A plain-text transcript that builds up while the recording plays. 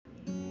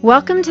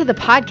Welcome to the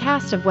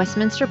podcast of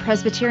Westminster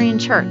Presbyterian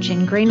Church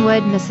in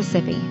Greenwood,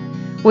 Mississippi.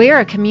 We are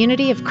a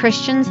community of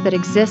Christians that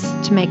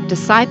exists to make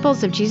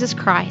disciples of Jesus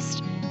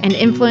Christ and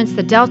influence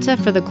the Delta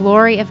for the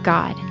glory of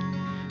God.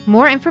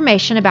 More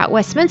information about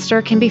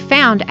Westminster can be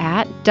found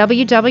at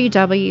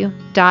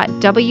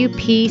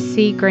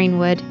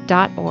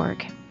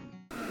www.wpcgreenwood.org.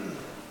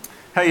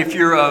 Hey, if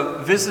you're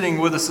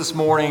visiting with us this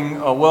morning,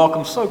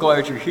 welcome. So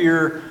glad you're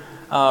here.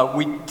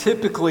 We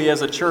typically,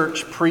 as a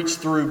church, preach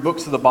through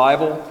books of the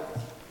Bible.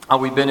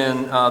 We've been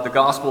in the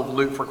Gospel of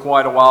Luke for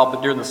quite a while,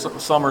 but during the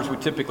summers we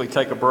typically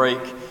take a break.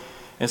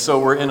 And so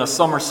we're in a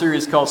summer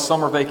series called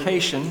Summer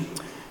Vacation,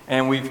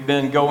 and we're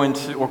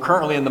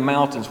currently in the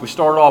mountains. We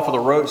started off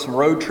with some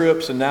road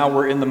trips, and now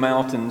we're in the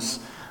mountains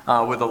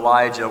with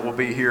Elijah. We'll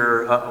be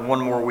here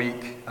one more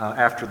week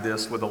after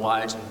this with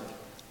Elijah.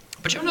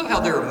 But you know how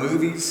there are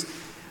movies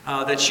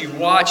that you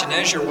watch, and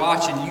as you're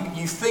watching,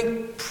 you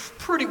think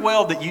pretty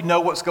well that you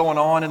know what's going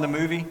on in the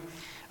movie.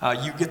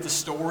 You get the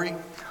story.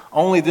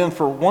 Only then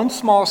for one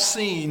small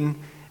scene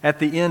at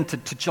the end to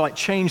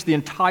change the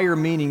entire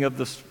meaning of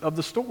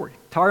the story,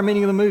 entire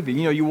meaning of the movie.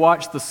 You know, you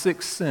watch The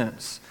Sixth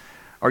Sense,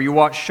 or you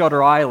watch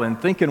Shutter Island,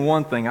 thinking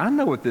one thing, I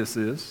know what this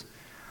is,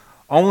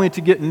 only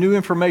to get new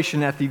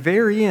information at the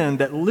very end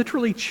that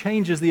literally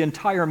changes the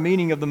entire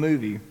meaning of the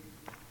movie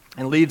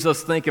and leaves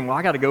us thinking, well,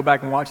 I got to go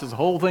back and watch this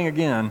whole thing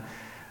again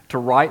to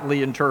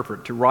rightly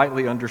interpret, to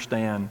rightly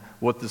understand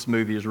what this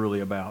movie is really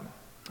about.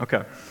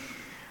 Okay.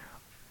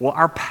 Well,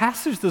 our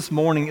passage this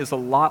morning is a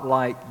lot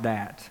like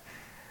that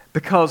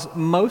because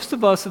most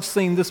of us have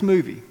seen this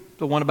movie,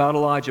 the one about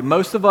Elijah.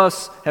 Most of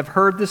us have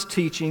heard this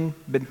teaching,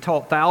 been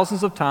taught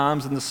thousands of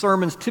times, and the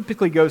sermons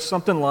typically go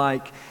something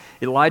like,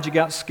 Elijah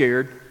got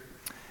scared,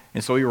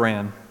 and so he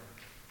ran.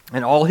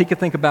 And all he could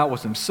think about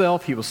was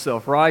himself. He was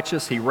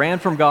self-righteous. He ran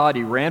from God.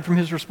 He ran from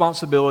his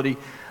responsibility.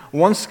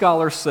 One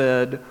scholar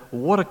said,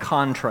 what a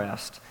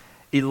contrast.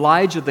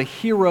 Elijah, the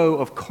hero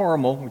of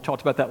Carmel, we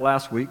talked about that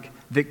last week,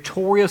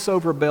 victorious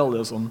over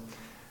Baalism,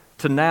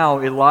 to now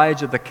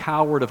Elijah, the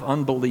coward of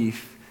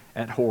unbelief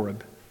at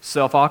Horeb,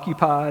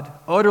 self-occupied,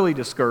 utterly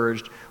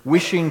discouraged,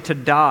 wishing to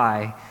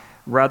die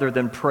rather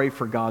than pray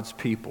for God's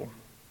people.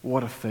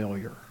 What a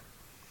failure.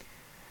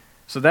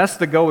 So that's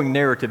the going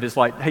narrative. It's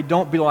like, hey,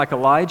 don't be like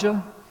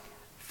Elijah,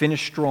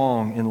 finish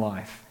strong in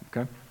life.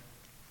 Okay?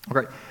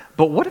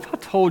 But what if I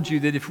told you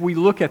that if we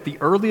look at the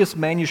earliest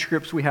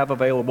manuscripts we have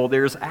available,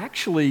 there's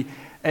actually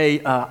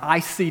a I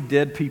see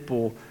dead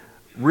people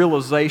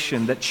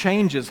realization that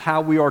changes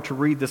how we are to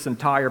read this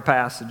entire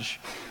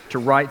passage to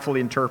rightfully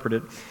interpret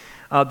it.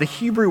 The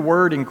Hebrew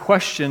word in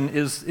question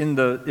is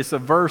it's a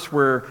verse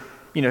where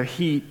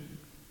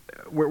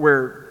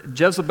where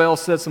Jezebel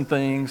said some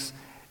things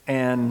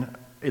and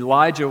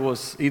Elijah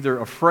was either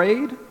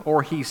afraid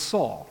or he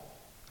saw.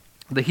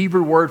 The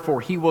Hebrew word for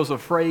he was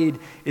afraid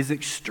is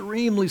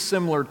extremely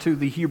similar to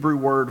the Hebrew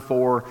word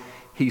for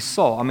he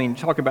saw. I mean,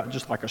 talk about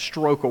just like a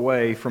stroke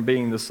away from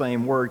being the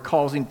same word,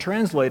 causing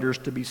translators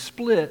to be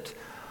split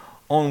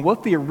on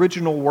what the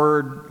original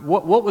word,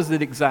 what was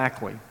it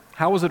exactly?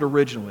 How was it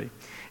originally?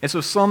 And so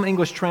some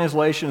English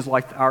translations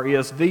like our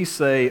ESV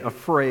say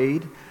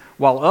afraid,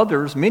 while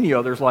others, many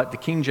others like the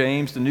King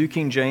James, the New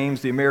King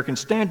James, the American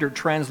Standard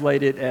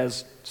translate it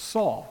as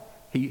saw.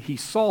 He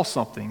saw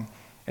something,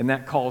 and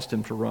that caused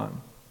him to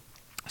run.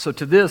 So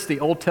to this, the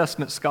Old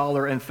Testament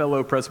scholar and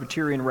fellow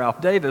Presbyterian Ralph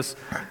Davis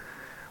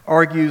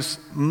argues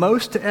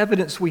most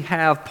evidence we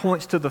have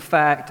points to the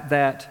fact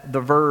that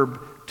the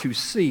verb to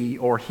see,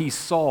 or he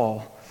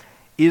saw,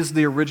 is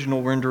the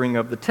original rendering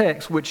of the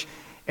text, which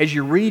as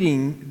you're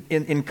reading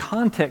in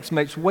context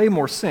makes way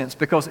more sense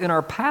because in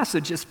our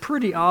passage it's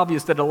pretty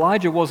obvious that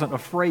Elijah wasn't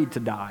afraid to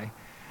die.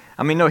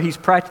 I mean, no, he's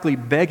practically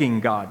begging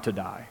God to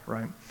die,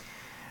 right?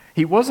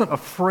 He wasn't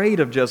afraid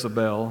of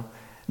Jezebel.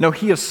 No,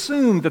 he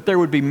assumed that there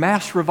would be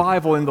mass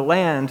revival in the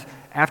land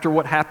after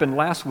what happened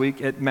last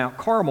week at Mount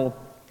Carmel,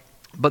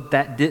 but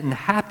that didn't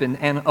happen.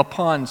 And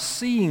upon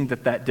seeing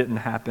that didn't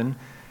happen,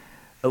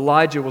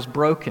 Elijah was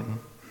broken.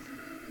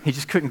 He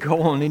just couldn't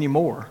go on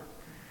anymore.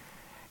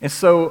 And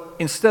so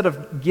instead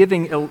of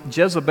giving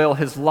Jezebel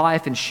his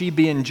life and she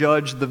being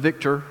judged the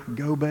victor,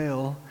 go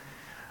Baal,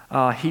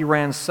 he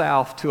ran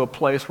south to a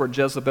place where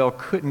Jezebel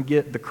couldn't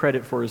get the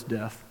credit for his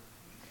death.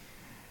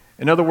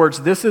 In other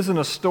words, this isn't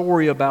a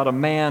story about a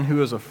man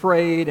who is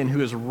afraid and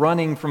who is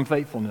running from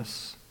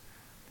faithfulness.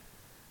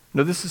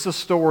 No, this is a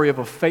story of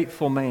a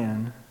faithful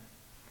man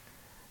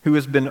who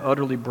has been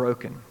utterly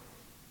broken.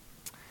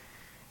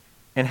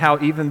 And how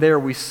even there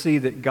we see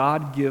that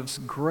God gives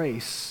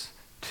grace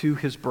to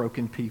his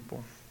broken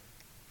people.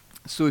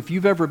 So if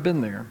you've ever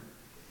been there,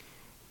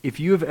 if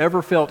you have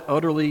ever felt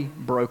utterly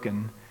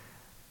broken,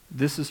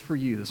 this is for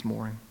you this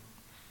morning.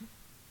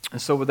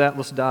 And so with that,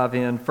 let's dive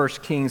in. 1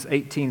 Kings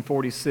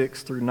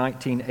 18:46 through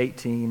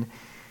 19:18.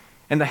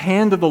 And the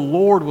hand of the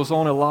Lord was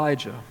on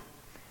Elijah,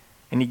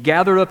 and he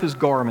gathered up his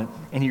garment,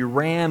 and he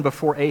ran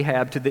before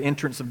Ahab to the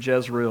entrance of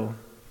Jezreel.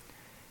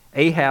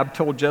 Ahab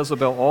told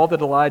Jezebel all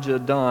that Elijah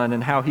had done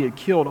and how he had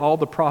killed all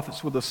the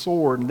prophets with a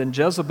sword. And then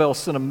Jezebel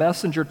sent a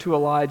messenger to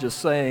Elijah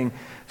saying,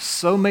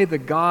 "So may the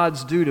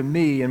gods do to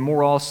me, and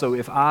more also,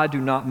 if I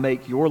do not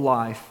make your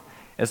life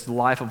as the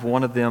life of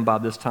one of them by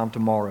this time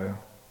tomorrow."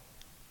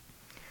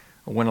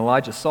 When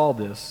Elijah saw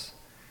this,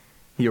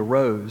 he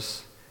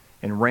arose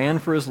and ran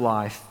for his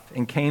life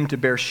and came to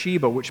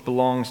Beersheba, which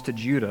belongs to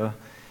Judah,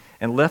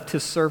 and left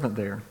his servant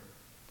there.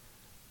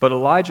 But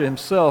Elijah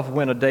himself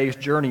went a day's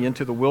journey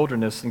into the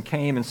wilderness and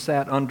came and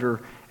sat under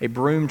a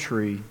broom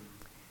tree,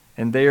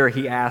 and there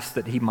he asked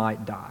that he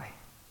might die,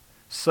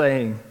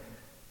 saying,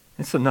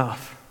 "It's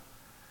enough.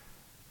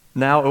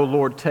 Now, O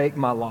Lord, take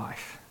my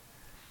life,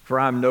 for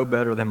I am no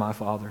better than my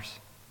fathers."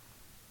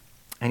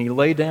 And he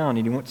lay down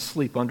and he went to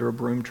sleep under a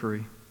broom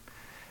tree.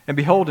 And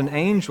behold, an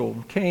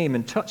angel came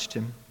and touched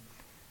him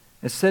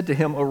and said to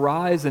him,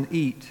 "Arise and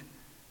eat."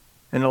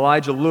 And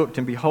Elijah looked,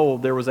 and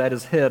behold, there was at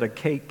his head a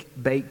cake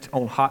baked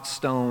on hot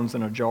stones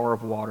and a jar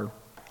of water.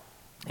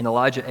 And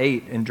Elijah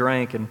ate and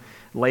drank and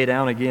lay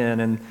down again.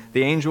 And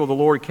the angel of the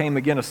Lord came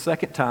again a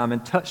second time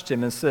and touched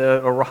him and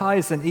said,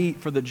 "Arise and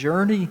eat, for the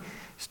journey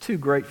is too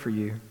great for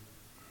you."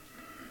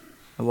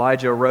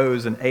 Elijah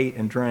arose and ate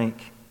and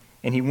drank.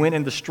 And he went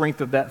in the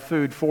strength of that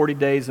food 40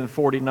 days and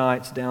 40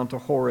 nights down to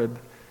Horeb,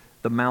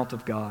 the mount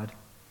of God.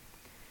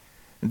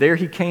 And there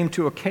he came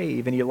to a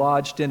cave, and he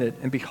lodged in it.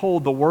 And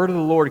behold, the word of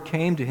the Lord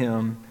came to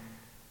him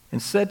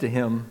and said to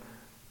him,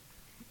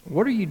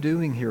 "What are you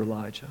doing here,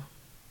 Elijah?"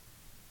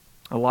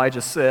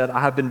 Elijah said,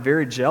 "I have been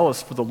very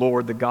jealous for the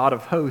Lord, the God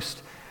of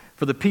hosts.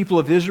 For the people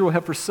of Israel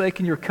have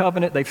forsaken your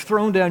covenant. They've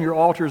thrown down your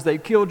altars.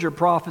 They've killed your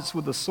prophets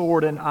with the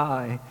sword. And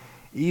I,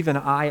 even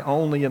I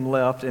only, am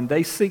left. And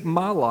they seek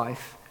my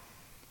life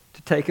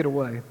to take it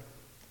away."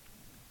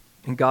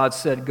 And God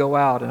said, "Go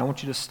out, and I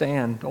want you to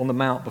stand on the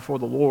mount before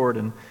the Lord."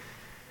 And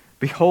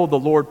behold, the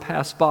Lord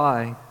passed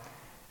by,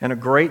 and a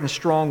great and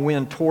strong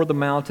wind tore the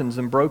mountains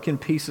and broke in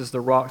pieces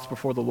the rocks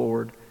before the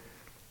Lord.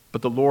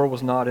 But the Lord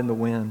was not in the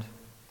wind.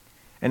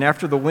 And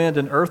after the wind,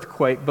 an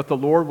earthquake, but the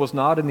Lord was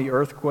not in the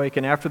earthquake.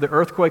 And after the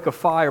earthquake, a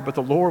fire, but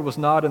the Lord was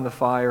not in the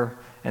fire.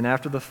 And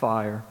after the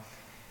fire,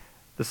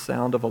 the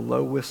sound of a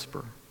low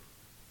whisper.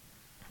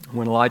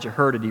 When Elijah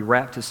heard it, he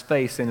wrapped his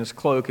face in his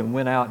cloak and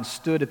went out and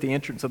stood at the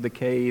entrance of the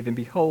cave. And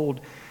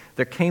behold,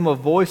 there came a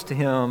voice to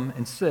him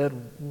and said,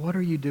 "What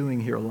are you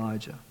doing here,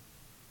 Elijah?"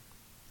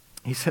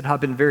 He said,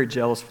 "I've been very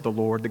jealous for the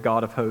Lord, the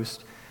God of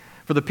hosts.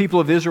 For the people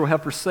of Israel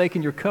have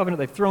forsaken your covenant.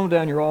 They've thrown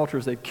down your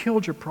altars. They've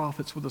killed your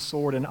prophets with the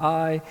sword. And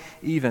I,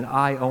 even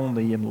I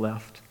only, am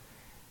left.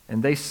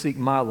 And they seek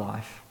my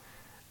life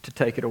to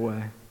take it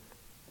away."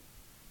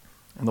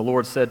 And the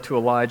Lord said to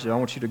Elijah, "I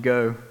want you to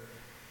go.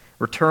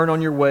 Return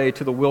on your way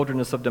to the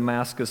wilderness of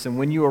Damascus. And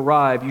when you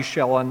arrive, you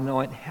shall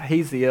anoint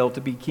Hazael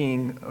to be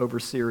king over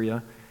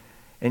Syria.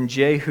 And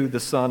Jehu, the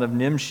son of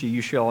Nimshi,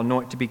 you shall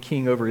anoint to be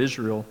king over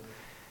Israel.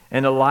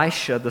 And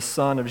Elisha, the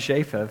son of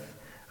Japheth,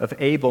 of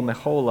Abel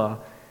Meholah,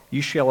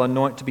 you shall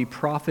anoint to be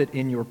prophet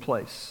in your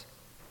place.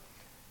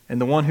 And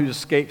the one who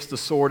escapes the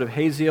sword of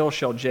Hazael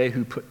shall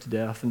Jehu put to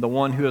death. And the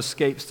one who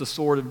escapes the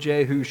sword of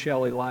Jehu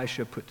shall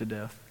Elisha put to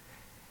death.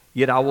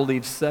 Yet I will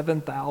leave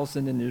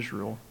 7,000 in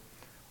Israel,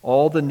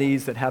 all the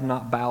knees that have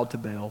not bowed to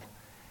Baal,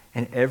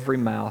 and every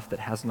mouth that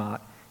has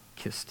not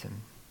kissed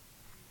him."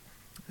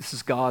 This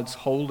is God's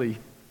holy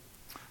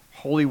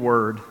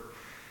word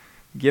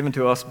given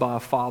to us by a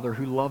Father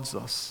who loves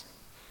us.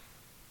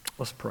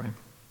 Let's pray.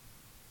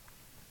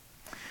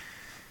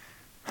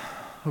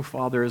 Oh,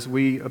 Father, as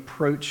we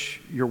approach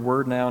your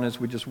word now and as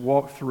we just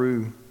walk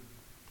through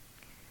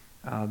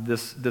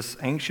this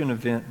ancient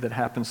event that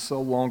happened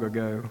so long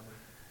ago,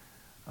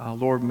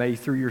 Lord, may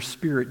through your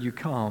Spirit you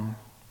come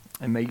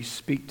and may you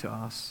speak to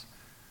us.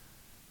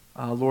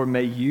 Lord,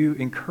 may you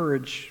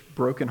encourage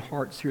broken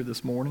hearts here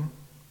this morning.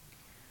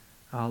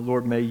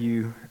 Lord, may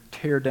you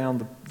tear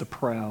down the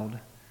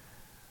proud.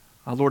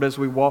 Lord, as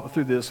we walk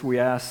through this, we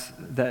ask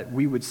that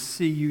we would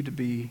see you to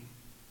be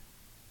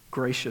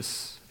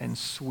gracious and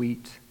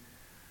sweet,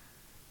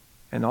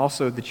 and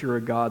also that you're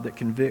a God that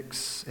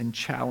convicts and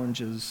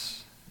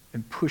challenges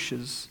and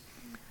pushes.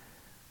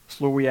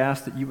 So, Lord, we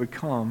ask that you would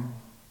come,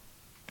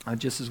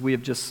 just as we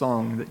have just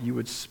sung, that you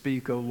would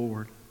speak, O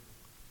Lord,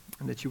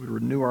 and that you would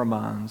renew our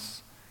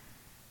minds,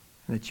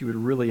 and that you would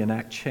really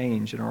enact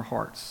change in our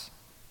hearts.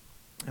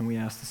 And we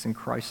ask this in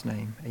Christ's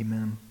name.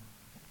 Amen.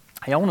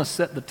 Hey, I want to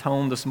set the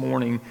tone this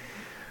morning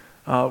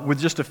with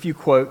just a few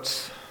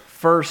quotes.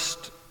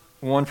 First,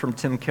 one from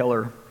Tim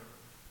Keller.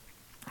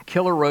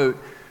 Keller wrote,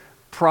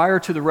 "Prior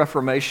to the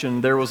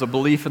Reformation, there was a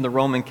belief in the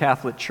Roman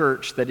Catholic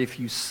Church that if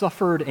you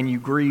suffered and you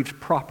grieved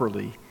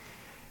properly,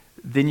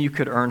 then you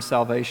could earn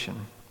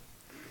salvation.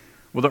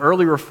 Well, the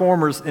early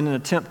reformers, in an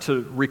attempt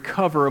to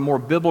recover a more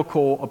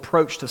biblical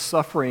approach to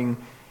suffering,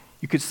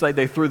 you could say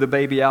they threw the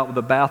baby out with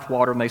the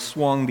bathwater and they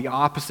swung the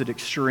opposite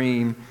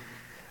extreme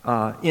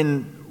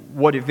in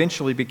what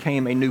eventually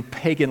became a new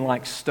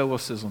pagan-like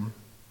stoicism.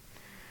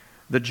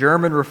 The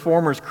German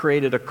reformers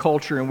created a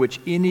culture in which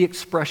any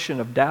expression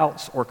of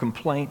doubts or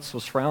complaints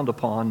was frowned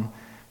upon,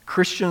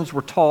 Christians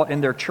were taught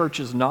in their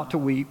churches not to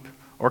weep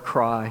or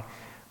cry,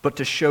 but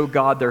to show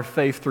God their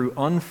faith through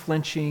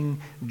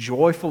unflinching,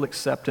 joyful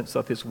acceptance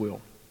of His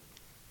will.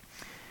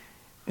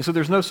 And so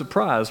there's no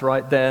surprise,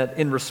 right, that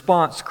in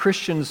response,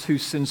 Christians who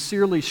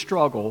sincerely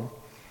struggle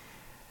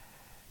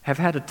have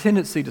had a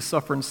tendency to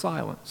suffer in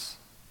silence.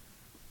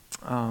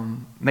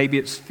 Maybe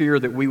it's fear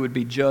that we would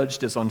be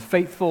judged as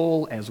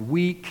unfaithful, as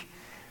weak,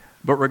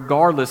 but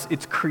regardless,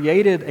 it's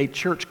created a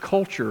church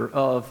culture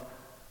of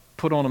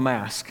put on a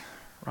mask,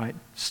 right?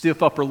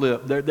 Stiff upper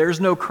lip. There's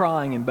no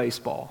crying in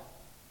baseball.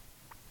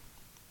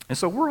 And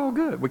so we're all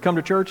good. We come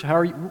to church, how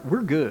are you?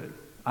 We're good.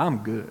 I'm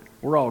good.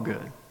 We're all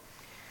good.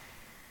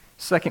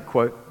 Second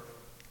quote,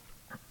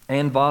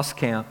 Ann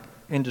Voskamp,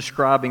 in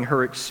describing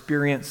her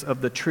experience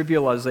of the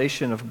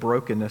trivialization of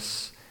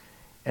brokenness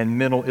and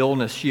mental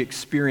illness she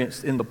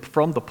experienced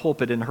from the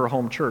pulpit in her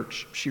home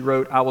church. She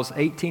wrote, "I was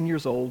 18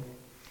 years old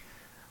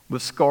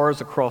with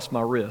scars across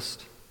my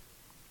wrist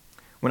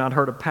when I'd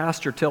heard a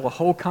pastor tell a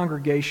whole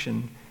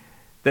congregation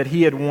that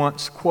he had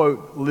once,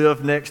 quote,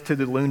 lived next to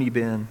the loony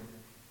bin.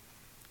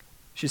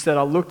 She said,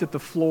 I looked at the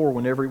floor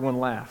when everyone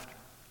laughed.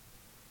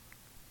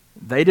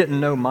 They didn't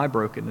know my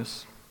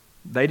brokenness.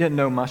 They didn't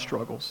know my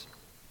struggles.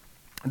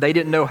 They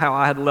didn't know how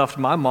I had left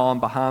my mom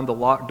behind the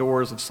locked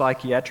doors of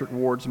psychiatric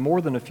wards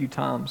more than a few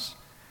times.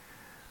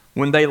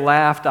 When they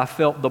laughed, I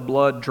felt the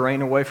blood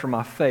drain away from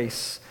my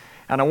face,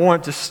 and I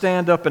wanted to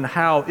stand up and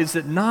howl, it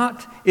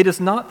is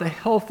not the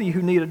healthy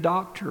who need a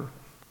doctor,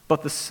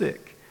 but the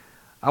sick.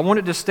 I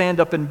wanted to stand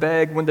up and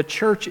beg, when the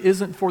church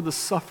isn't for the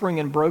suffering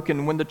and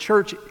broken, then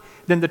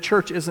the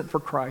church isn't for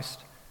Christ.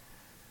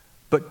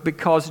 But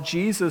because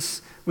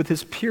Jesus, with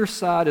his pierced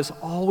side, is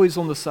always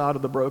on the side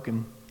of the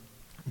broken.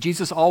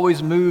 Jesus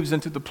always moves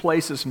into the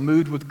places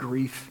moved with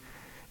grief.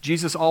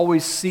 Jesus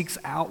always seeks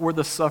out where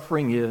the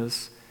suffering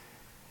is,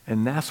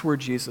 and that's where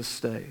Jesus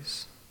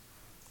stays.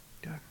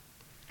 Okay.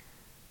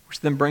 Which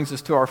then brings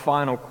us to our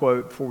final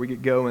quote before we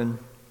get going,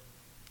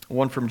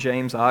 one from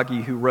James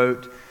Agee, who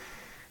wrote,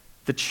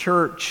 "The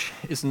church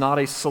is not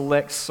a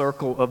select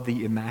circle of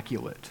the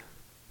immaculate,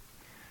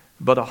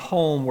 but a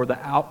home where the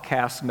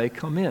outcasts may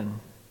come in.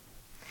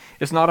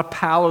 It's not a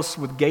palace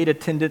with gate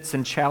attendants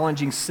and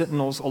challenging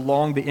sentinels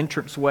along the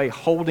entranceway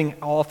holding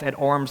off at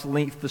arm's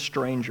length the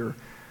stranger,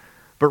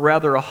 but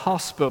rather a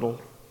hospital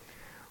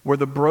where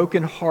the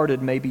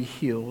brokenhearted may be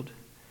healed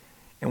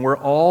and where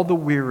all the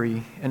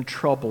weary and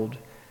troubled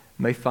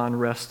may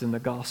find rest in the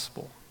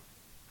gospel."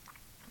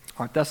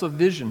 All right, that's a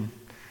vision.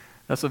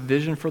 That's a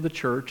vision for the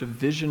church, a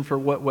vision for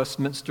what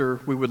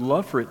Westminster, we would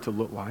love for it to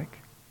look like.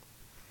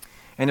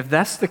 And if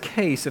that's the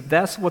case, if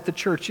that's what the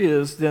church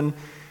is, then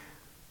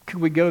could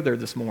we go there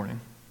this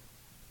morning?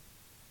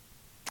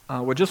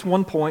 With just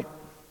one point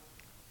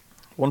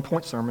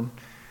sermon,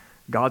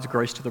 God's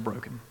grace to the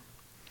broken.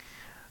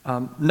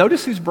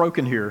 Notice who's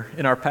broken here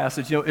in our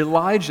passage. You know,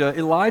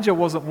 Elijah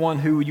wasn't one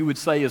who you would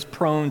say is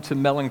prone to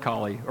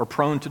melancholy or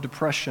prone to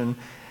depression.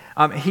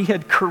 He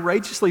had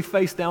courageously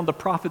faced down the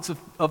prophets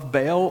of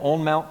Baal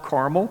on Mount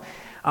Carmel.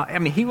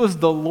 He was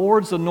the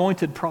Lord's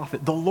anointed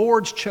prophet, the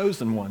Lord's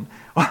chosen one.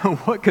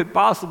 What could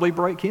possibly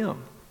break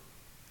him?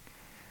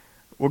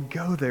 Well,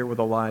 go there with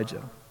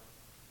Elijah.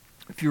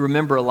 If you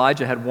remember,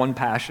 Elijah had one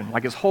passion.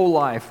 Like his whole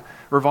life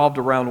revolved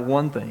around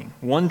one thing,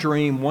 one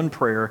dream, one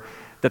prayer,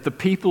 that the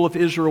people of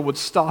Israel would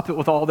stop it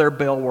with all their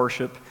Baal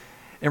worship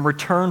and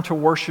return to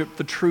worship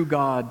the true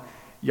God,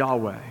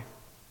 Yahweh.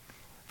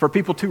 For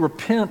people to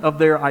repent of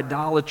their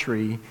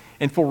idolatry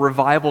and for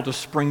revival to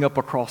spring up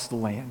across the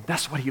land.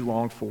 That's what he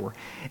longed for.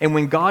 And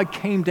when God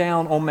came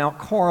down on Mount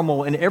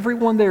Carmel, and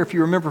everyone there, if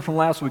you remember from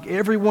last week,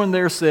 everyone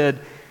there said,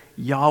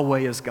 Yahweh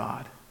is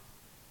God.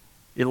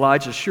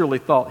 Elijah surely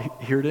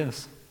thought, here it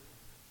is.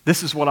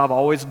 This is what I've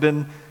always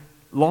been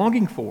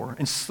longing for.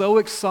 And so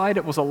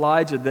excited was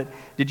Elijah that,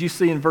 did you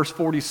see in verse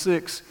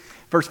 46?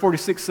 Verse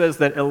 46 says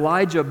that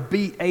Elijah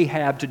beat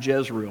Ahab to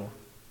Jezreel.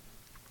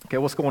 Okay,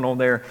 what's going on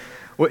there?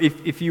 Well,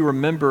 if you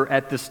remember,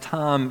 at this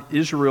time,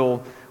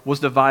 Israel was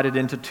divided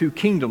into two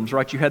kingdoms,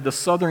 right? You had the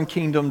southern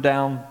kingdom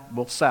down,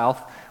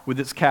 south, with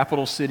its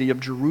capital city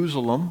of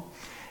Jerusalem.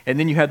 And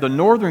then you had the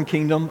northern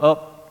kingdom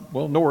up,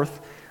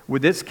 north,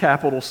 with its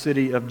capital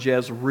city of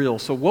Jezreel.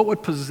 So what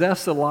would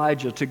possess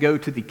Elijah to go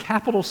to the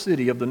capital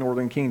city of the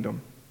northern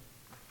kingdom?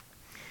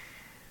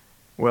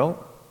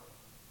 Well,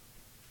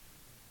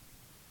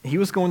 he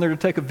was going there to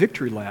take a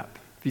victory lap,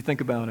 if you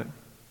think about it.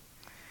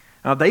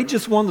 Now, they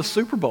just won the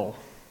Super Bowl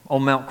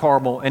on Mount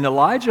Carmel, and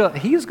Elijah,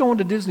 he is going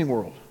to Disney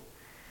World.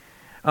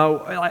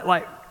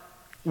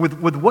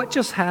 With what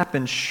just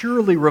happened,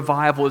 surely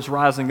revival is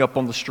rising up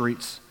on the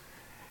streets.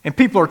 And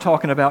people are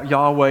talking about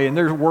Yahweh, and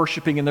they're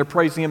worshiping and they're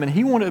praising Him, and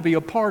he wanted to be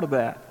a part of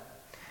that.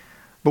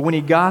 But when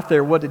he got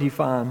there, what did he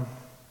find?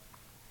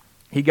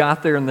 He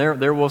got there, and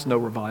there was no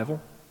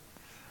revival.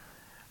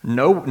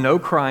 No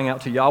crying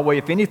out to Yahweh.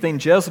 If anything,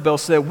 Jezebel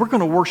said, we're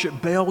going to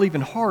worship Baal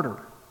even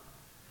harder.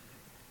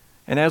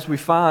 And as we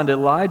find,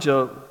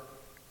 Elijah,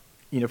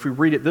 if we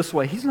read it this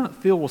way, he's not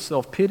filled with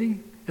self-pity.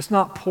 It's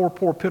not poor,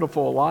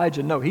 pitiful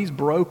Elijah. No, he's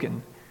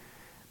broken.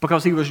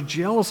 because he was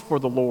jealous for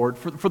the Lord,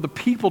 for the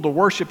people to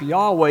worship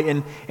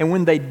Yahweh. And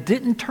when they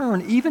didn't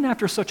turn, even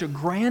after such a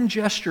grand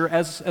gesture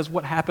as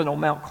what happened on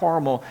Mount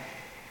Carmel,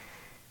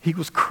 he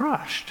was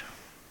crushed.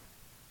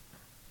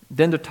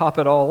 Then to top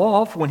it all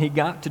off, when he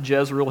got to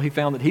Jezreel, he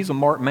found that he's a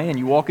marked man.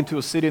 You walk into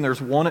a city and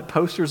there's wanted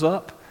posters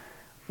up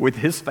with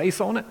his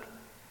face on it.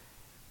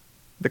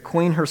 The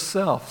queen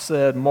herself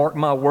said, "Mark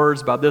my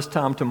words, by this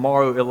time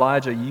tomorrow,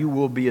 Elijah, you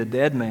will be a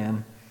dead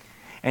man."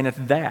 And if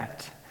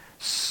that,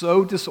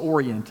 so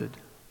disoriented,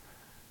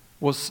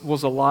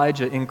 was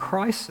Elijah in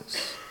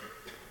crisis.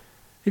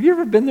 Have you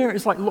ever been there?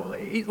 It's like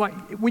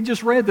we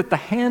just read that the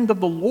hand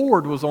of the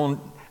Lord was on.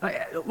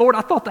 Lord,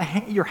 I thought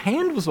your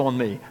hand was on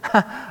me.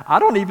 I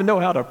don't even know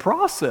how to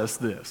process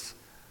this.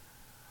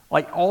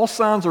 Like all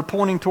signs are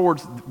pointing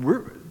towards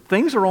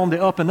things are on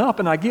the up and up,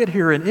 and I get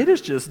here and it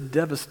is just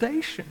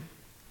devastation.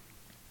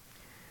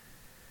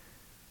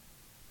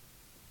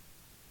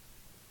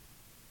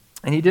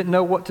 And he didn't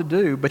know what to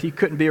do, but he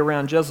couldn't be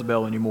around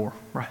Jezebel anymore,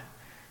 right?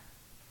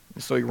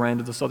 So he ran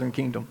to the southern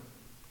kingdom.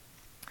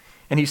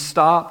 And he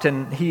stopped,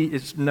 and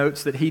it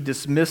notes that he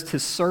dismissed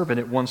his servant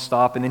at one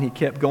stop, and then he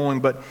kept going.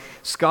 But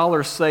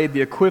scholars say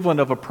the equivalent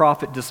of a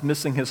prophet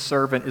dismissing his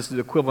servant is the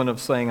equivalent of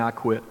saying, "I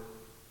quit.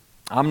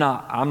 I'm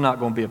not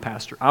going to be a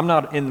pastor. I'm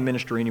not in the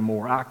ministry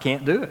anymore. I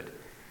can't do it."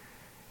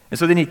 And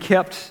so then he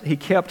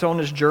kept on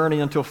his journey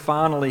until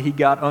finally he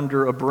got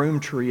under a broom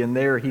tree, and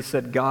there he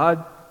said,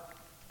 "God,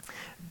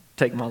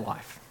 take my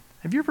life."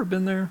 Have you ever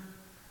been there?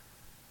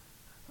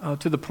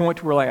 To the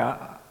point where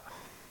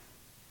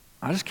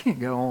I just can't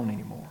go on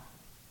anymore.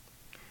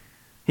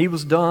 He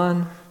was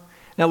done.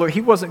 Now look, he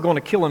wasn't going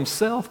to kill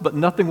himself, but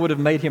nothing would have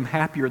made him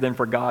happier than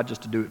for God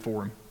just to do it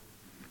for him.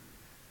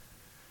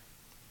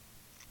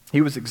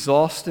 He was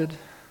exhausted,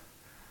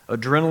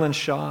 adrenaline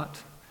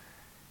shot.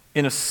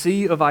 In a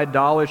sea of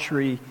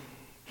idolatry,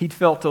 he'd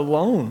felt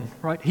alone,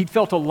 right? He'd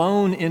felt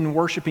alone in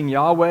worshiping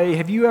Yahweh.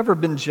 Have you ever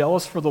been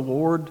jealous for the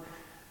Lord?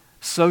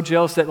 So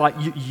jealous that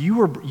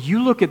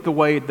you look at the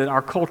way that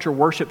our culture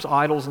worships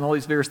idols and all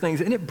these various things,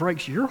 and it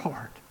breaks your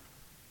heart.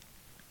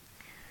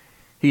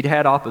 He'd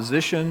had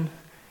opposition,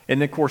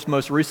 and then, of course,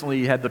 most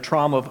recently he had the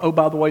trauma of, oh,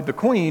 by the way, the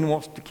queen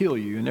wants to kill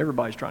you, and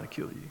everybody's trying to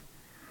kill you.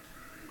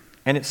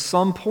 And at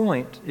some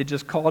point, it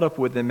just caught up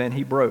with him, and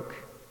he broke.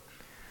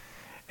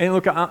 And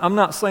look, I'm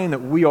not saying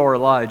that we are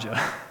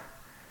Elijah,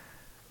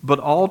 but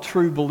all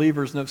true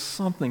believers know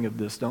something of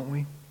this, don't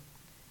we?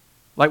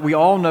 Like we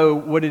all know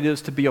what it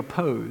is to be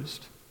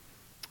opposed,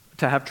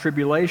 to have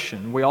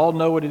tribulation. We all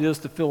know what it is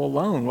to feel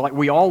alone. Like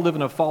we all live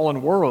in a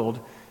fallen world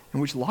in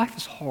which life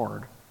is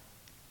hard.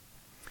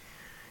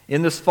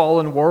 In this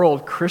fallen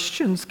world,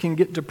 Christians can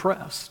get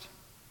depressed.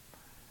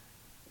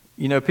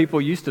 You know,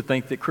 people used to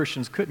think that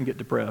Christians couldn't get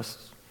depressed.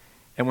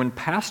 And when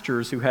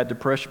pastors who had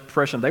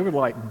depression, they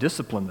would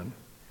discipline them.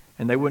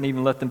 And they wouldn't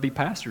even let them be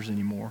pastors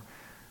anymore.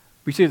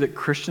 We see that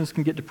Christians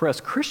can get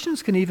depressed.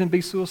 Christians can even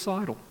be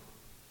suicidal.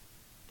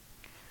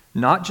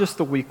 Not just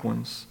the weak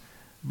ones,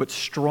 but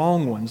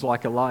strong ones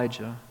like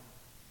Elijah.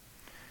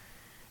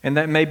 And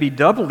that may be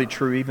doubly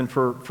true even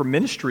for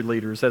ministry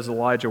leaders as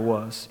Elijah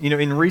was. You know,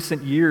 in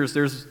recent years,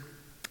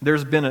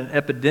 there's been an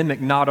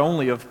epidemic not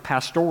only of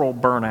pastoral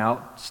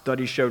burnout.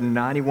 Studies show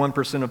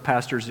 91% of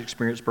pastors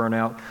experience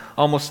burnout.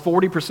 Almost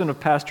 40% of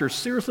pastors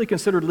seriously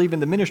considered leaving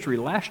the ministry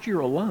last year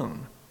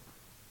alone.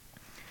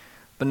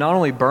 But not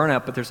only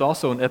burnout, but there's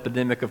also an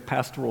epidemic of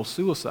pastoral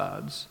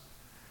suicides.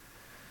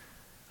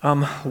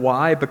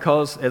 Why?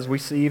 Because, as we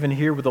see even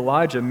here with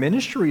Elijah,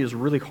 ministry is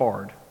really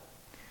hard.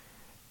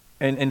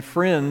 And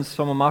friends,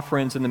 some of my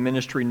friends in the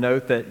ministry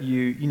note that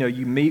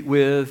you meet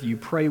with, you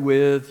pray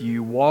with,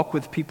 you walk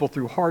with people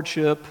through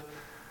hardship,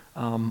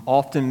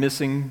 often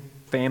missing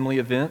family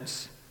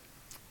events.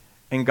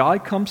 And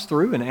God comes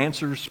through and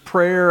answers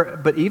prayer.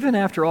 But even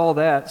after all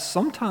that,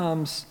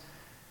 sometimes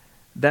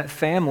that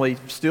family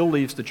still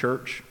leaves the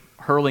church,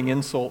 hurling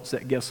insults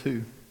at guess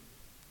who?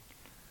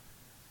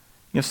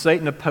 You know,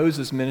 Satan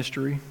opposes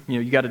ministry. You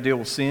know, you got to deal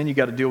with sin. You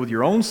got to deal with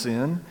your own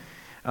sin.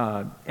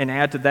 And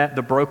add to that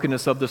the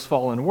brokenness of this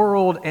fallen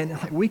world. And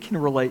we can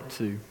relate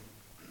to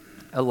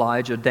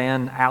Elijah.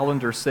 Dan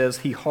Allender says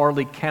he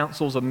hardly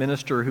counsels a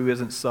minister who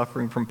isn't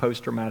suffering from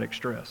post-traumatic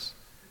stress.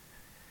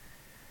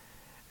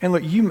 And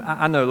look,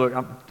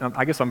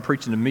 I guess I'm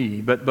preaching to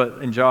me, but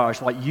and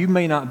Josh, you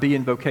may not be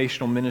in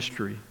vocational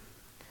ministry,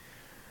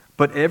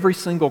 but every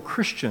single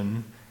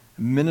Christian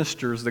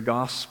ministers the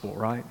gospel,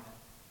 right?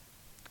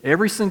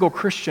 Every single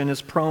Christian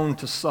is prone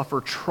to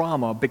suffer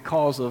trauma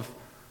because of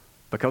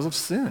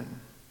sin.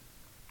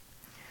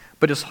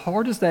 But as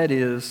hard as that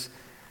is,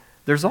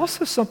 there's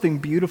also something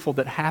beautiful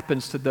that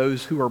happens to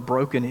those who are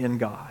broken in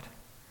God.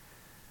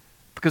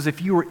 Because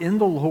if you are in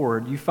the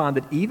Lord, you find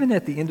that even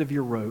at the end of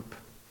your rope,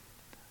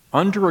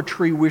 under a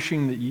tree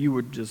wishing that you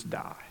would just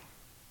die,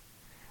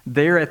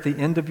 there at the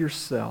end of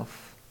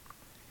yourself,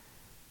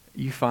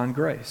 you find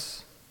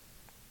grace.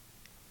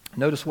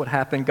 Notice what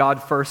happened.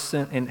 God first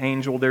sent an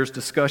angel. There's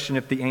discussion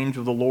if the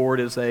angel of the Lord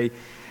is a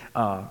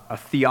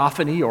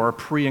theophany or a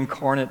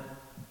pre-incarnate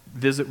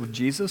visit with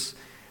Jesus.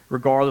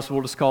 regardless,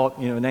 we'll just call it,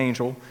 an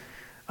angel.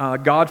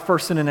 God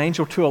first sent an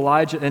angel to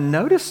Elijah, and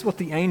notice how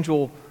the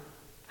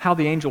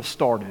angel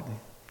started.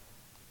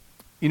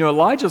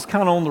 Elijah's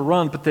kind of on the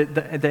run, but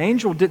the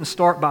angel didn't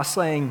start by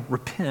saying,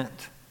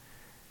 repent.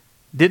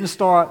 Didn't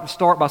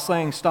start by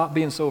saying, stop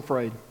being so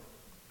afraid.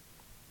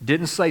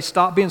 Didn't say,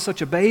 stop being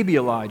such a baby,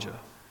 Elijah.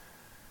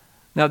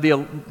 Now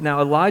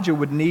Elijah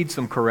would need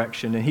some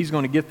correction, and he's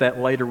going to get that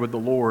later with the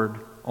Lord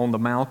on the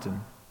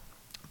mountain.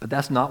 But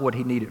that's not what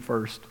he needed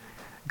first.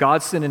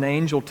 God sent an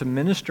angel to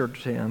minister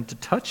to him, to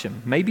touch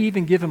him, maybe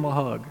even give him a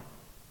hug,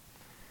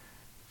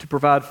 to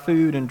provide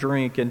food and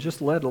drink, and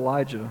just let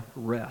Elijah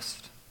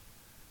rest.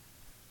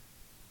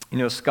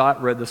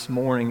 Scott read this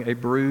morning, a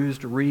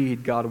bruised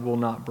reed God will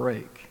not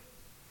break.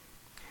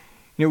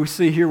 We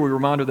see here, we're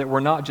reminded that we're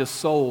not just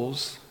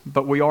souls,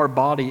 but we are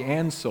body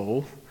and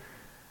soul.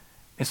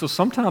 And so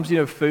sometimes,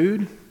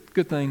 food,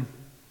 good thing.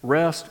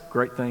 Rest,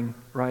 great thing,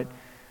 right?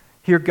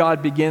 Here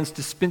God begins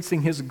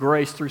dispensing his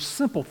grace through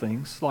simple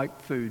things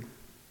like food,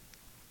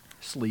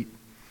 sleep.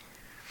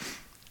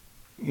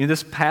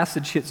 This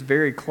passage hits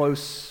very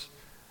close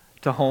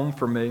to home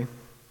for me.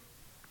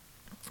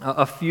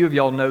 A few of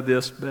y'all know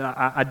this, but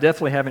I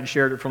definitely haven't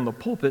shared it from the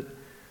pulpit,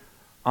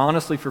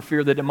 honestly for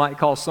fear that it might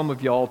cause some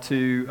of y'all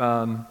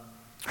to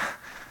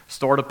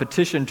start a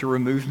petition to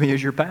remove me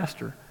as your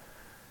pastor.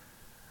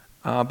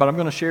 But I'm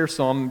going to share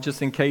some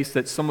just in case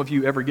that some of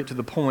you ever get to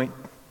the point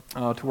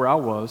to where I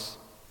was,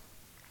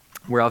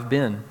 where I've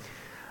been.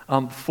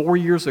 4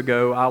 years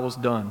ago, I was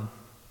done.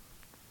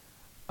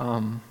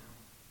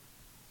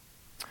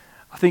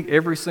 I think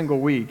every single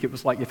week, it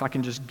was like if I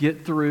can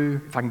get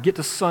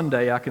to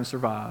Sunday, I can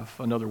survive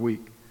another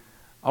week.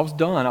 I was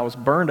done. I was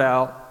burned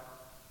out.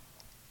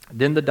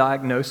 Then the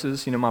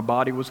diagnosis, my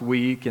body was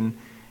weak. And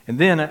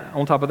then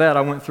on top of that,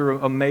 I went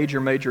through a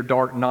major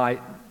dark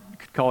night, you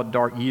could call it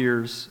dark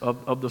years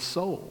of the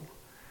soul.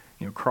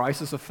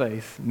 Crisis of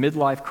faith,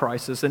 midlife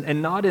crisis.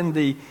 And not in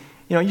the,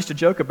 I used to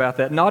joke about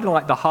that, not in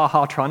like the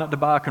try not to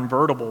buy a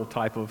convertible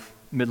type of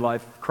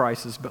midlife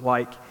crisis, but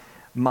like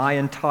my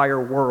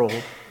entire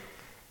world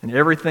and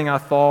everything I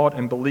thought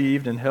and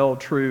believed and held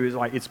true is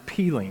like it's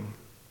peeling.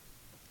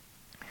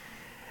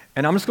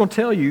 And I'm just going to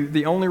tell you,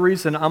 the only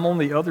reason I'm on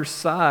the other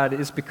side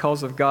is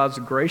because of God's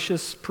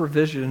gracious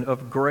provision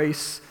of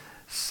grace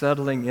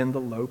settling in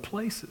the low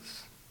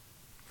places.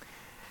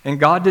 And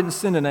God didn't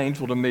send an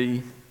angel to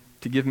me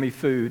to give me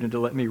food and to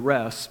let me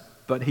rest,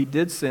 but he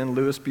did send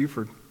Lewis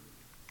Buford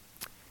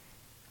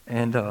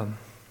and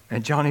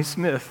Johnny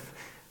Smith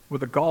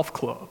with a golf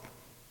club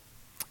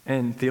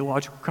and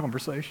theological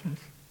conversations.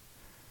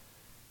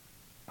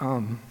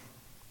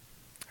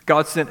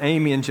 God sent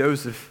Amy and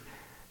Joseph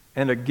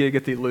and a gig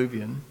at the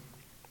Alluvion.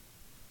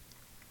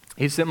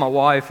 He sent my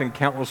wife and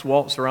countless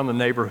walks around the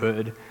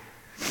neighborhood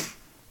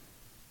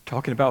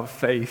talking about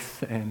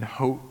faith and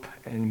hope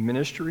and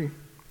ministry.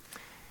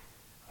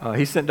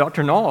 He sent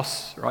Dr.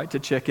 Noss, right, to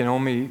check in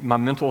on me, my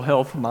mental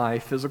health, my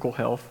physical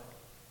health.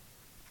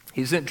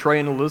 He sent Trey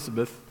and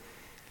Elizabeth.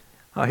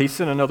 He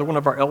sent another one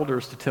of our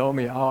elders to tell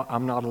me,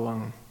 I'm not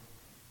alone.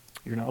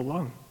 You're not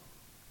alone.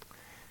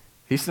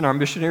 He sent our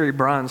missionary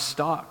Brian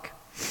Stock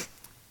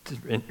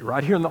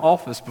right here in the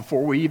office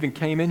before we even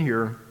came in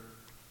here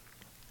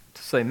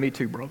to say, me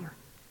too, brother.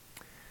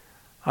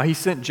 He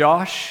sent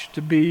Josh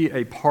to be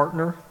a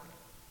partner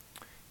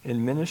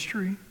in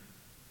ministry.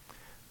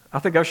 I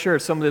think I've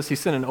shared some of this. He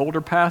sent an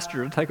older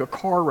pastor to take a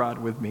car ride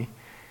with me.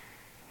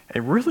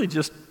 And really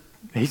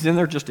he's in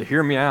there just to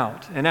hear me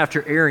out. And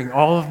after airing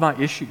all of my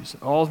issues,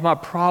 all of my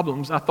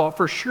problems, I thought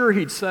for sure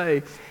he'd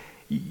say,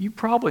 you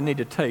probably need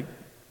to take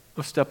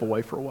a step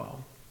away for a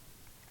while.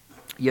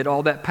 Yet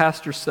all that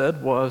pastor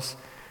said was,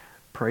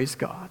 praise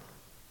God.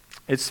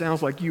 It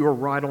sounds like you are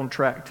right on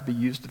track to be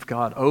used of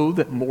God. Oh,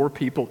 that more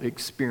people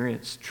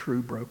experience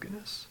true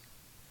brokenness.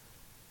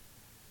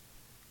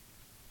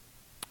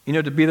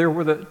 To be there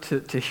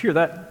to hear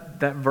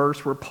that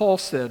verse where Paul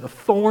said, a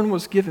thorn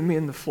was given me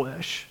in the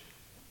flesh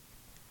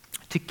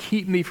to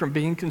keep me from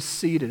being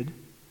conceited.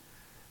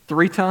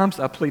 3 times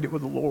I pleaded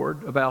with the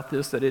Lord about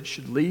this, that it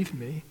should leave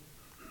me.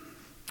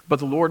 But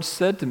the Lord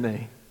said to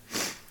me,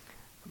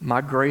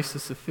 my grace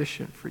is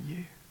sufficient for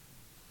you.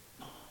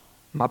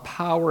 My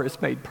power is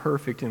made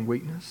perfect in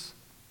weakness.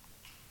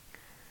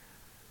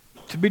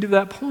 To be to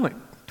that point,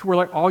 to where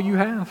like all you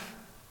have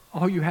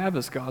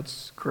is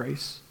God's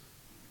grace.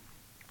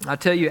 I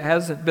tell you, it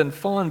hasn't been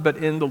fun, but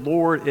in the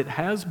Lord it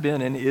has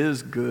been and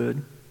is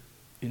good,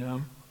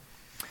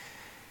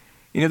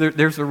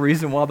 There's a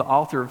reason why the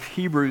author of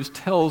Hebrews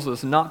tells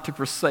us not to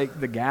forsake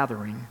the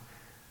gathering.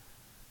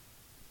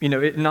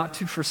 Not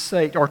to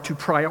forsake or to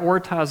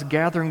prioritize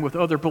gathering with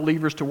other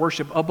believers to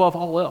worship above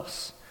all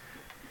else.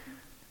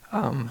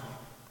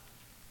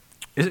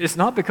 It's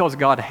not because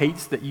God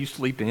hates that you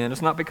sleep in.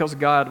 It's not because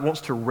God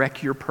wants to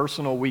wreck your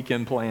personal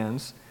weekend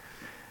plans.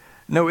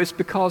 No, it's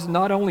because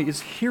not only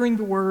is hearing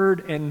the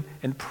word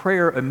and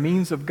prayer a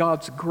means of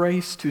God's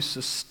grace to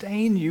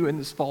sustain you in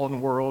this fallen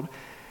world,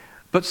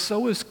 but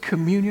so is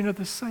communion of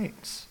the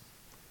saints.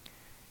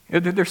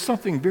 There's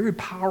something very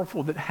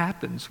powerful that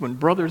happens when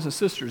brothers and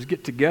sisters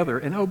get together,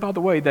 and oh, by the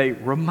way, they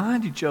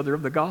remind each other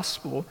of the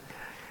gospel.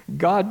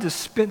 God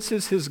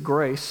dispenses his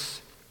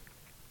grace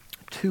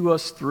to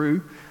us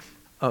through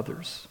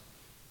others.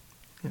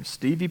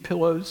 Stevie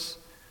Pillow's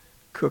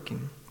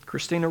cooking,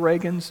 Christina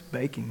Reagan's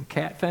baking,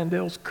 Kat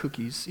Fandel's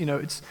cookies.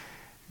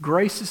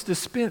 Grace is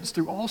dispensed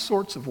through all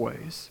sorts of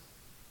ways.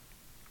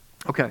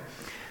 Okay,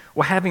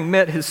 well, having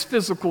met his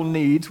physical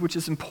needs, which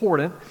is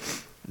important,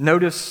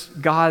 notice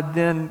God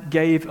then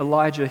gave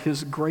Elijah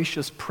his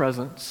gracious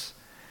presence.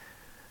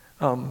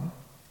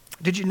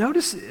 Did you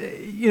notice,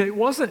 it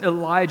wasn't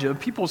Elijah.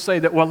 People say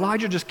that, well,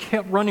 Elijah just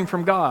kept running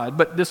from God.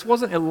 But this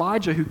wasn't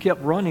Elijah who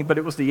kept running, but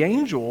it was the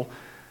angel.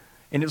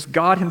 And it's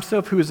God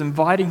himself who is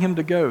inviting him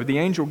to go. The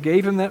angel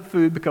gave him that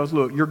food because,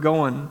 look, you're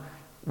going.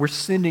 We're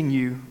sending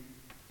you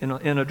in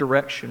a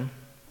direction.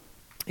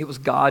 It was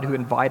God who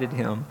invited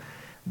him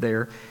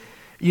there.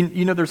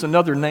 There's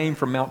another name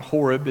for Mount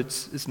Horeb.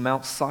 It's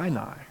Mount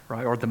Sinai,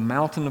 right? Or the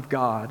mountain of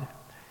God.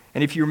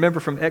 And if you remember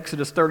from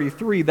Exodus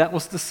 33, that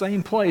was the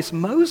same place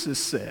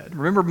Moses said.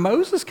 Remember,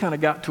 Moses kind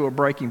of got to a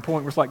breaking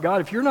point where it's like, God,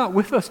 if you're not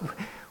with us,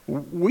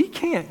 we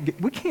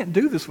can't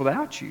do this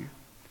without you.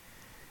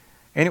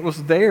 And it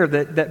was there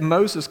that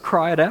Moses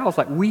cried out, it's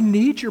like, we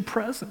need your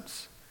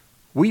presence.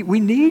 We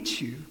need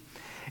you.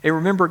 And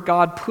remember,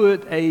 God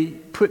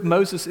put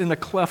Moses in the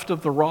cleft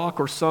of the rock,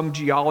 or some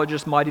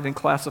geologists might even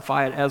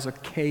classify it as a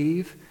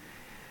cave.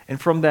 And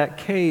from that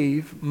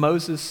cave,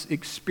 Moses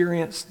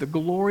experienced the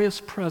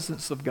glorious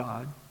presence of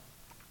God.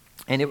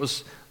 And it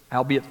was,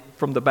 albeit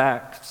from the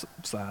back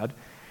side,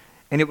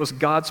 and it was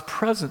God's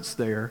presence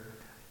there,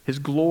 his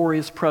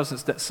glorious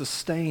presence, that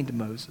sustained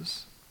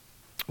Moses.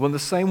 Well, in the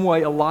same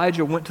way,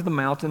 Elijah went to the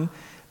mountain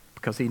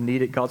because he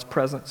needed God's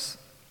presence.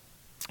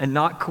 And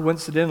not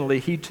coincidentally,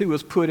 he too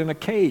was put in a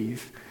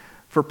cave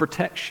for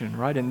protection,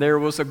 right? And there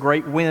was a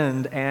great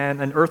wind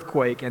and an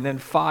earthquake and then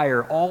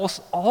fire,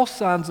 all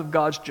signs of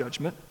God's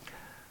judgment.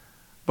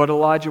 But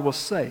Elijah was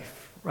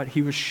safe, right?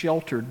 He was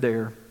sheltered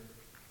there.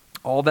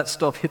 All that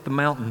stuff hit the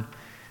mountain.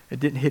 It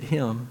didn't hit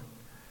him.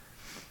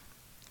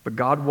 But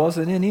God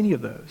wasn't in any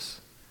of those.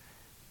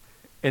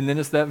 And then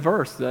it's that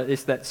verse,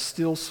 it's that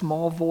still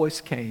small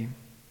voice came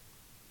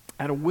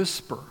at a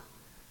whisper.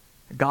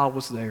 God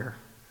was there.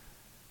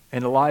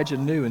 And Elijah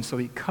knew, and so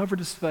he covered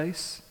his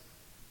face,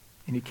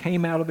 and he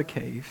came out of the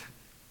cave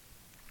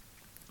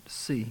to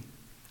see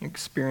and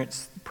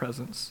experience the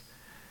presence.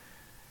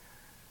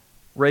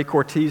 Ray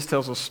Cortez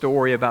tells a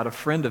story about a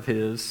friend of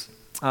his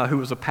who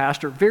was a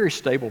pastor, very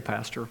stable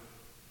pastor,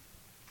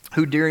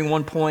 who during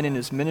one point in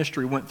his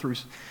ministry went through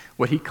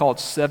what he called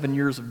 7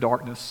 years of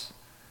darkness.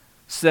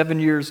 7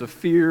 years of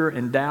fear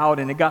and doubt,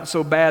 and it got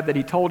so bad that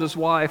he told his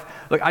wife,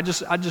 look, I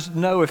just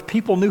know if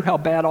people knew how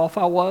bad off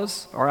I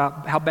was, or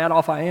how bad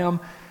off I am,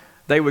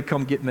 they would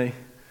come get me.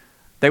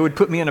 They would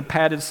put me in a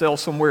padded cell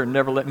somewhere and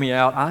never let me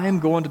out. I am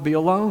going to be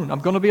alone. I'm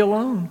going to be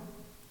alone.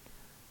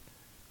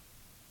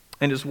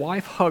 And his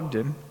wife hugged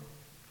him,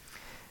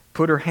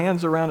 put her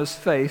hands around his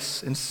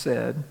face, and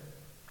said,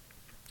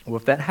 well,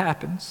 if that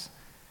happens,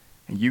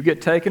 and you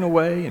get taken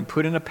away and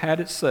put in a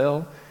padded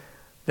cell,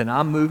 then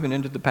I'm moving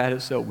into the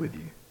padded cell with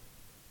you.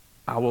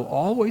 I will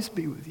always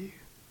be with you.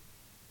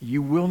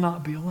 You will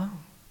not be alone.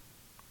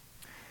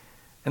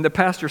 And the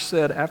pastor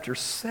said after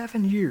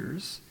 7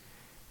 years,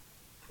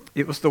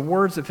 it was the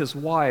words of his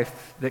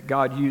wife that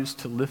God used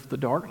to lift the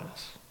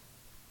darkness.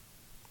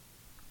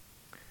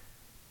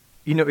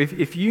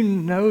 If you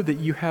know that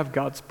you have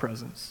God's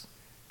presence,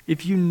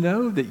 if you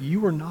know that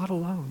you are not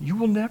alone, you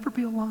will never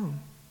be alone.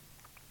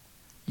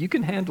 You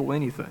can handle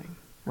anything,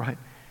 right?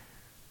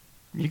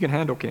 You can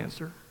handle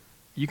cancer.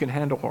 You can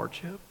handle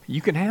hardship.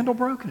 You can handle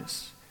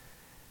brokenness.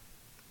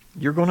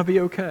 You're going to be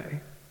okay.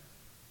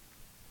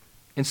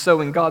 And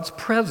so in God's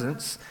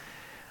presence,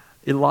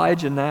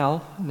 Elijah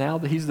now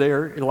that he's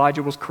there,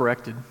 Elijah was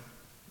corrected.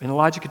 And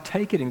Elijah could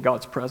take it in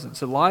God's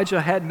presence.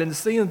 Elijah hadn't been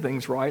seeing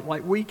things right,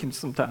 like we can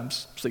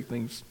sometimes see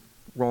things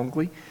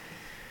wrongly.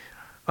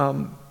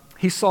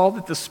 He saw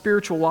that the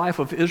spiritual life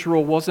of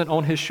Israel wasn't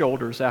on his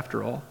shoulders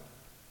after all,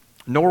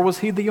 nor was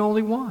he the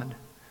only one.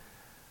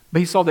 But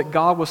he saw that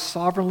God was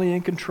sovereignly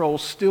in control,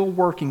 still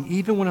working,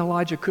 even when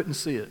Elijah couldn't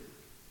see it.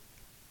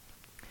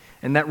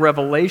 And that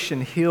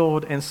revelation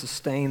healed and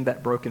sustained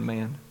that broken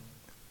man.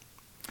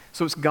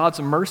 So it's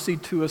God's mercy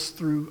to us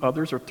through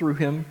others, or through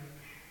him.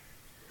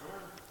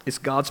 It's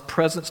God's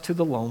presence to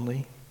the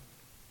lonely.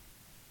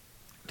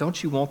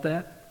 Don't you want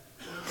that?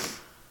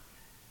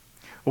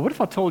 Well, what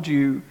if I told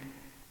you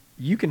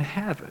you can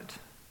have it?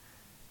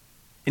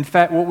 In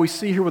fact, what we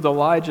see here with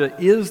Elijah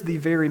is the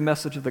very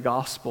message of the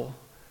gospel.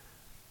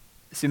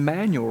 It's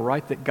Emmanuel,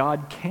 right? That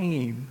God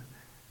came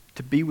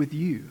to be with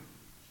you.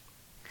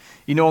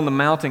 On the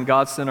mountain,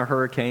 God sent a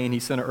hurricane, he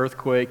sent an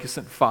earthquake, he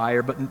sent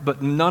fire,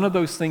 but none of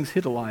those things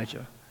hit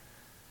Elijah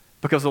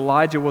because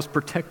Elijah was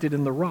protected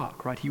in the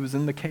rock, right? He was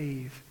in the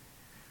cave.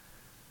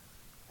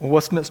 Well,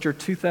 Westminster,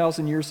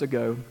 2,000 years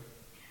ago,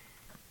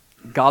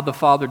 God the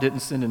Father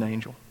didn't send an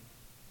angel.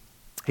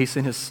 He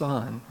sent his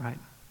Son, right?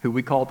 Who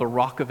we call the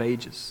Rock of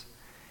Ages.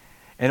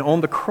 And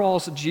on the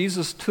cross,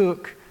 Jesus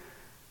took,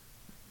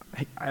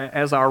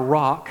 as our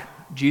rock,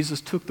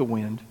 Jesus took the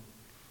wind.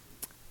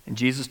 And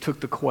Jesus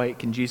took the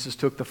quake, and Jesus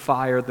took the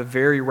fire, the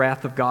very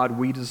wrath of God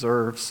we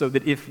deserve, so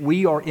that if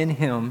we are in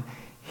Him,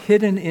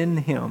 hidden in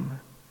Him,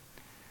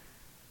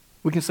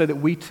 we can say that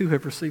we too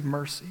have received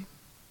mercy.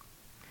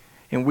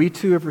 And we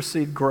too have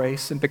received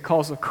grace. And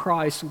because of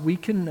Christ, we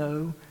can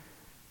know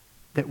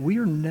that we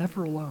are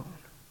never alone.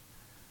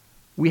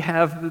 We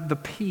have the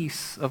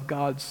peace of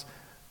God's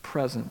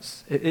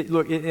presence.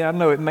 I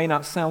know it may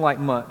not sound like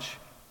much,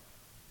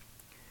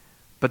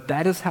 but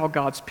that is how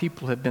God's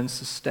people have been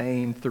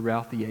sustained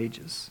throughout the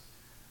ages.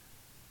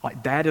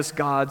 Like that is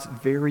God's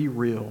very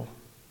real,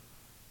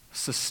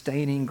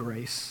 sustaining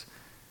grace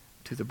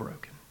to the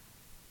broken.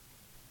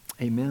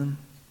 Amen.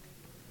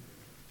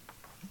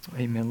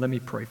 Amen. Let me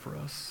pray for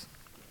us.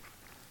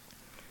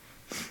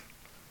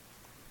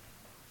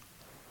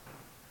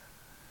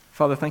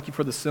 Father, thank you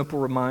for the simple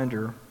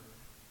reminder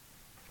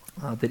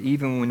that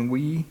even when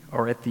we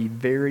are at the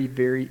very,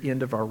 very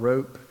end of our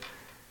rope,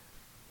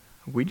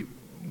 we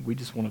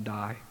just want to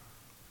die.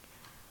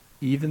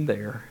 Even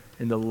there,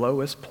 in the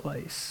lowest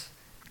place,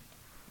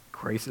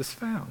 grace is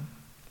found.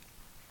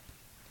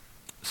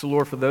 So,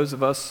 Lord, for those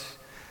of us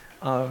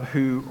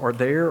who are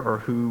there or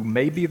who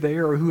may be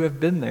there or who have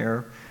been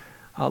there,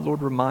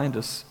 Lord, remind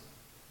us.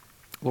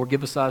 Lord,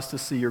 give us eyes to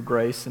see your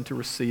grace and to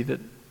receive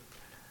it.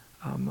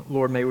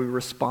 Lord, may we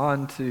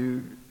respond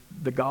to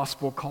the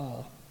gospel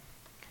call.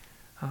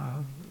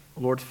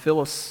 Lord, fill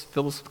us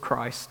with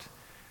Christ.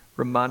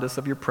 Remind us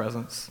of your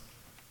presence.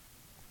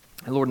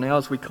 And Lord, now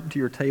as we come to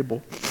your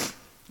table,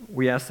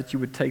 we ask that you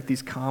would take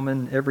these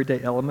common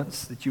everyday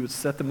elements, that you would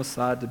set them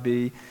aside to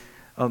be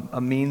a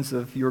means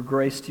of your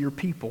grace to your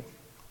people.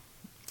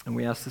 And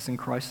we ask this in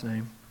Christ's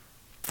name.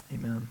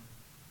 Amen.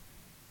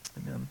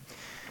 Amen.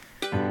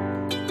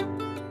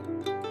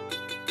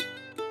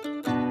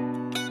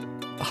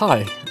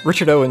 Hi,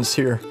 Richard Owens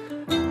here.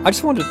 I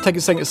just wanted to take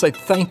a second to say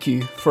thank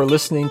you for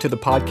listening to the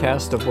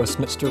podcast of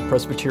Westminster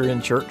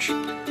Presbyterian Church.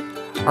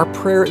 Our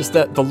prayer is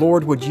that the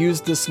Lord would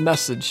use this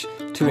message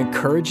to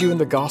encourage you in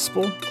the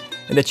gospel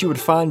and that you would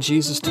find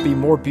Jesus to be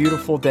more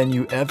beautiful than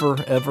you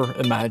ever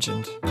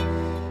imagined.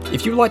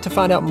 If you would like to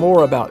find out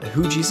more about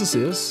who Jesus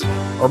is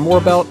or more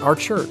about our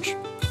church,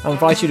 I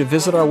invite you to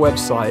visit our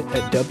website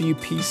at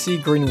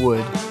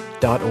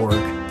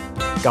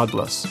wpcgreenwood.org. God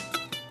bless.